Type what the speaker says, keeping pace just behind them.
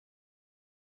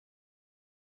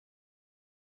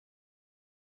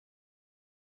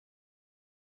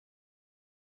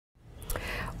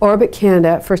ORBiT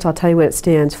Canada, first I'll tell you what it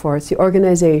stands for. It's the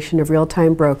Organization of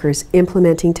Real-Time Brokers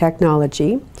Implementing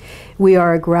Technology. We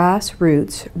are a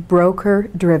grassroots,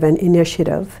 broker-driven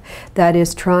initiative that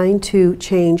is trying to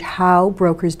change how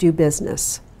brokers do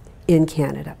business in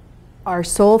Canada. Our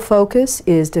sole focus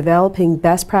is developing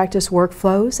best practice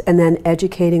workflows and then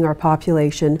educating our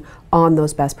population on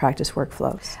those best practice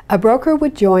workflows. A broker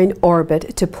would join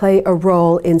ORBiT to play a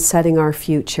role in setting our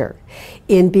future,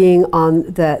 in being on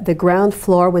the ground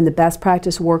floor when the best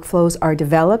practice workflows are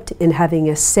developed, in having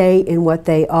a say in what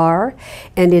they are,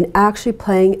 and in actually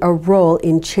playing a role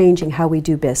in changing how we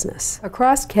do business.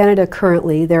 Across Canada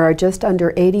currently, there are just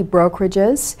under 80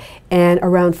 brokerages and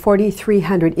around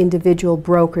 4,300 individual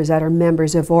brokers that are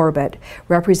members of ORBiT,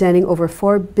 representing over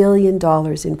 $4 billion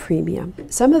in premium.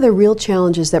 Some of the real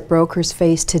challenges that brokers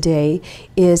face today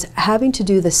is having to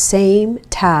do the same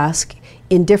task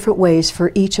in different ways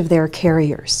for each of their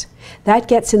carriers. That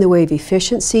gets in the way of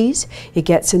efficiencies, it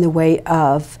gets in the way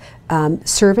of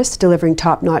service, delivering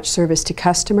top-notch service to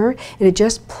customer, and it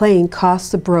just plain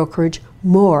costs the brokerage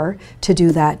more to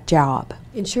do that job.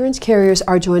 Insurance carriers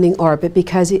are joining ORBiT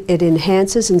because it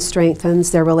enhances and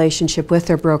strengthens their relationship with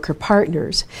their broker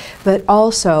partners. But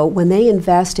also, when they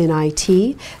invest in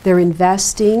IT, they're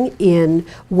investing in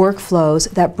workflows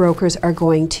that brokers are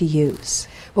going to use.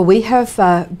 Well, we have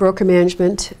broker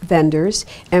management vendors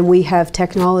and we have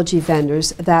technology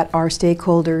vendors that are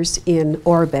stakeholders in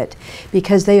ORBiT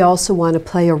because they also want to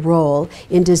play a role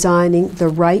in designing the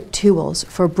right tools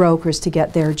for brokers to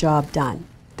get their job done.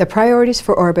 The priorities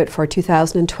for ORBiT for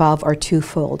 2012 are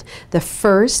twofold. The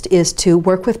first is to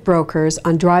work with brokers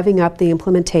on driving up the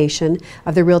implementation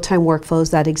of the real-time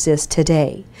workflows that exist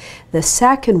today. The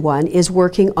second one is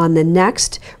working on the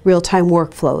next real-time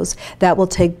workflows that will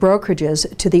take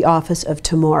brokerages to the office of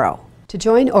tomorrow. To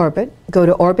join ORBiT, go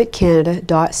to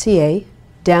orbitcanada.ca,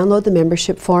 download the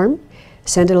membership form,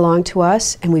 send it along to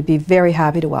us, and we'd be very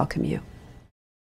happy to welcome you.